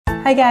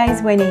Hi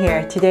guys, Winnie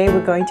here. Today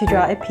we're going to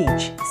draw a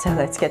peach, so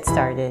let's get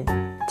started.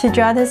 To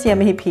draw this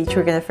yummy peach,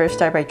 we're going to first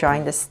start by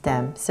drawing the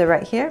stem. So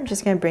right here, I'm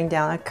just going to bring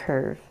down a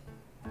curve.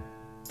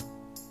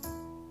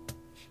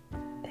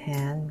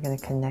 And I'm going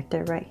to connect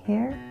it right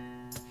here.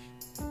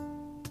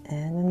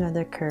 And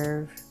another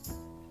curve.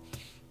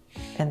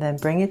 And then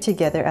bring it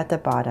together at the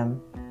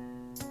bottom.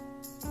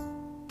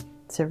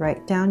 So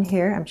right down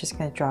here, I'm just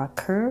going to draw a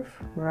curve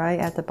right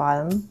at the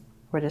bottom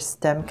where the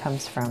stem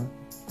comes from.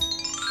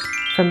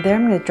 From there,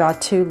 I'm going to draw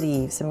two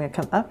leaves. I'm going to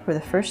come up for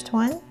the first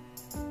one.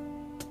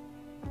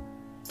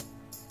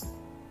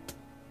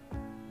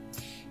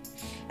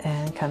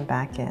 And come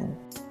back in.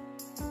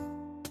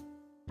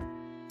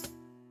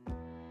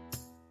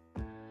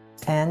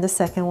 And the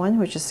second one,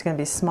 which is going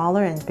to be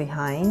smaller and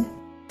behind.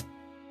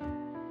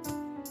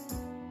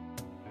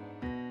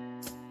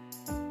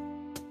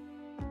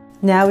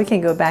 Now we can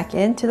go back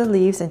into the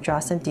leaves and draw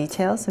some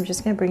details. So I'm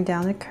just going to bring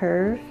down a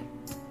curve.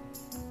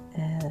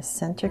 And a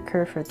center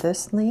curve for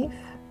this leaf.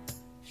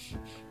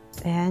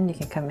 And you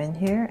can come in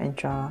here and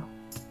draw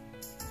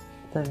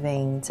the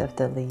veins of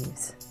the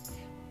leaves.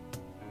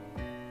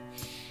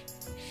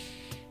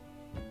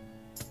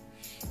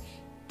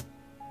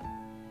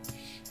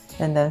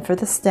 And then for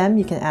the stem,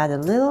 you can add a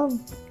little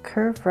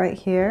curve right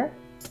here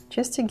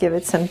just to give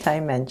it some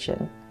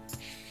dimension.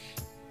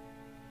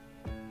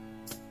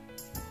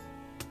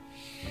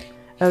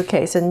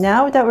 Okay, so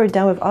now that we're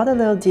done with all the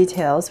little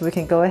details, we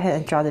can go ahead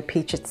and draw the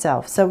peach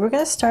itself. So we're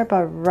going to start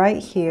by right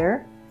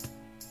here.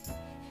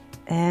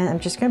 And I'm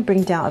just going to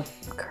bring down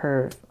a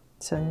curve.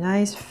 So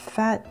nice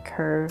fat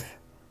curve,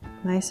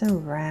 nice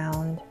and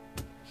round.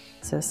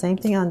 So same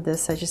thing on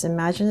this side. Just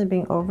imagine it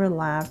being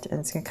overlapped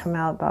and it's going to come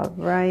out about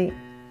right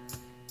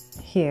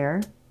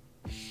here.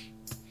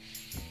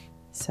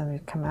 So I'm going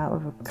to come out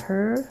with a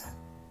curve.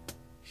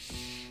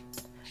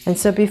 And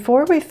so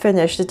before we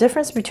finish, the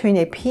difference between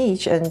a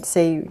peach and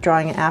say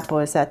drawing an apple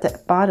is at the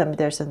bottom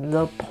there's a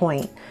little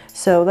point.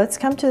 So let's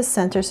come to the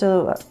center.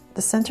 So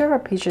the center of our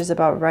peach is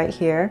about right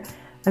here.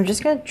 I'm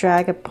just going to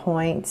drag a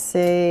point,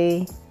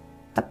 say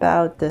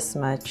about this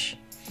much.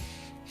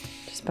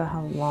 Just about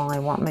how long I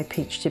want my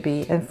peach to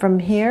be. And from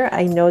here,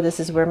 I know this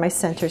is where my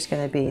center is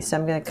going to be. So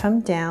I'm going to come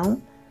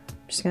down.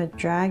 I'm just going to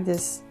drag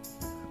this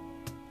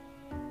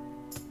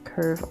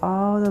curve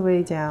all the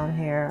way down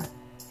here,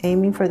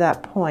 aiming for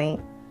that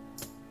point.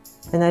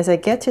 And as I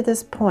get to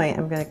this point,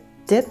 I'm going to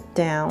dip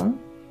down.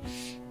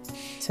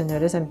 So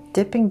notice I'm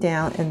dipping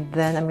down and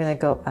then I'm going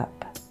to go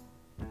up.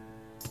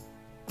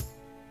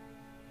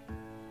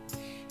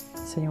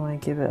 So you want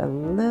to give it a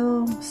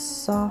little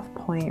soft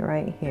point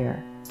right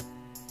here.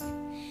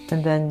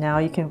 And then now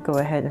you can go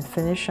ahead and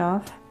finish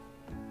off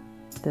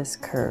this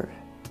curve.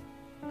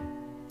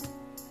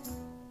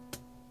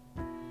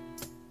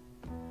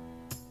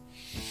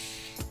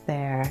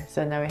 There,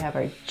 so now we have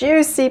our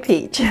juicy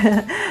peach.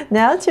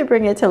 Now to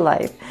bring it to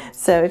life.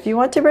 So if you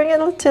want to bring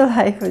it to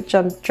life,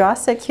 draw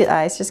some cute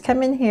eyes. Just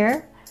come in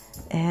here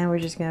and we're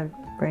just going to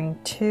bring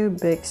two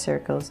big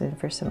circles in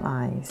for some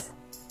eyes.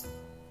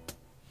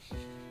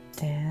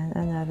 And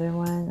another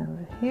one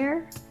over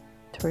here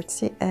towards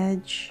the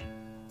edge.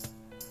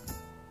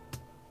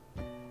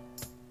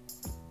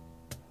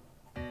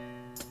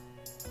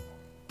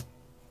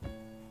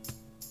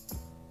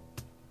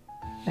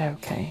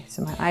 Okay,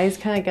 so my eyes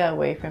kind of got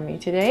away from me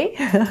today.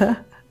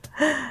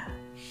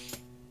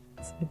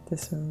 Let's make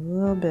this one a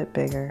little bit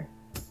bigger.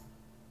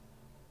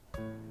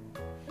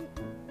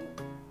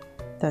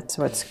 That's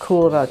what's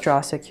cool about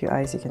Draw So Cute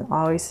Eyes. You can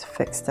always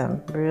fix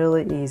them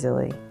really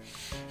easily.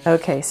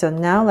 Okay, so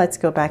now let's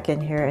go back in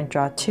here and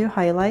draw two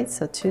highlights.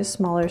 So two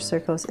smaller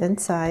circles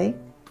inside.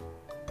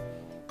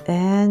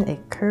 And a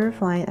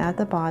curved line at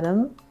the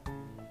bottom.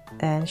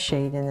 And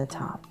shade in the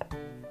top.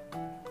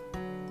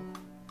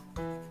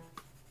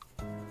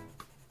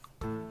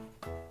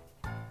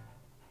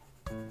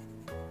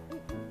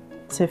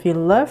 So if you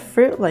love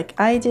fruit like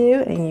I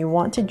do and you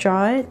want to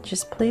draw it,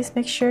 just please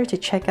make sure to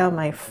check out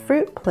my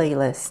fruit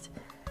playlist.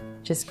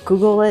 Just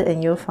Google it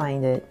and you'll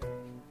find it.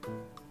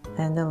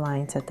 And the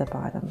lines at the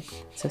bottom.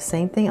 So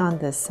same thing on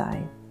this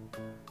side.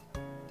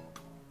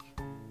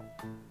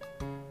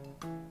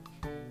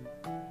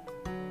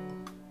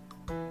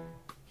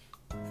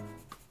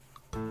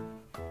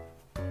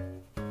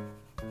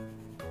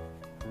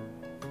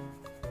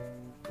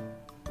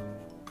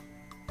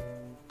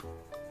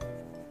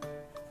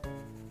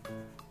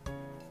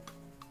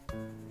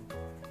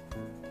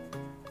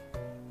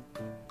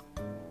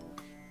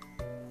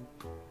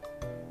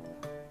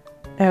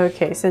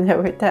 Okay, so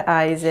now with the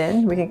eyes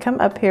in, we can come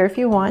up here if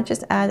you want,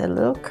 just add a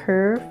little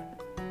curve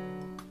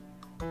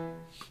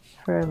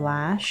for a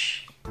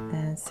lash,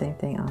 and same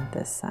thing on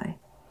this side.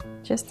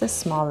 Just a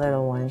small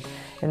little one.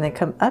 And then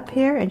come up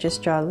here and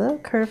just draw a little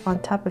curve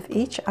on top of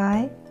each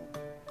eye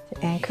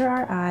to anchor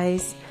our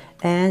eyes.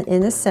 And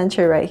in the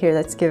center right here,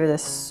 let's give it a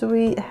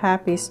sweet,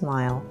 happy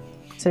smile.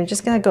 So I'm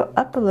just going to go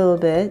up a little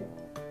bit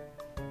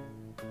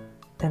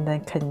and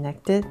then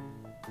connect it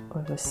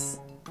with this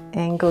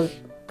angled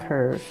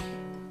curve.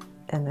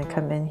 And then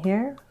come in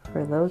here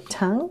for a little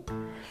tongue.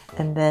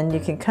 And then you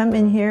can come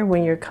in here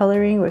when you're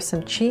coloring with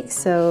some cheeks.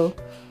 So,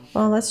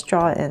 well, let's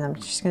draw it in. I'm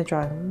just going to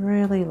draw it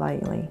really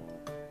lightly.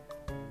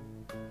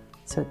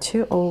 So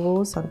 2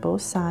 ovals on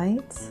both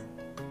sides.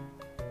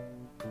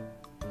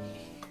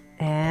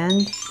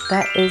 And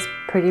that is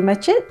pretty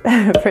much it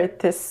for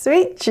this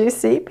sweet,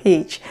 juicy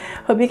peach.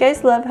 Hope you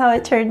guys love how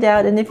it turned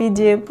out. And if you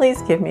do,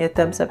 please give me a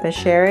thumbs up and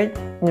share it.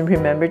 And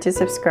remember to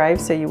subscribe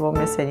so you won't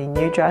miss any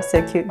new Draw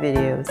So Cute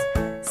videos.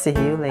 See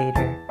you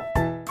later.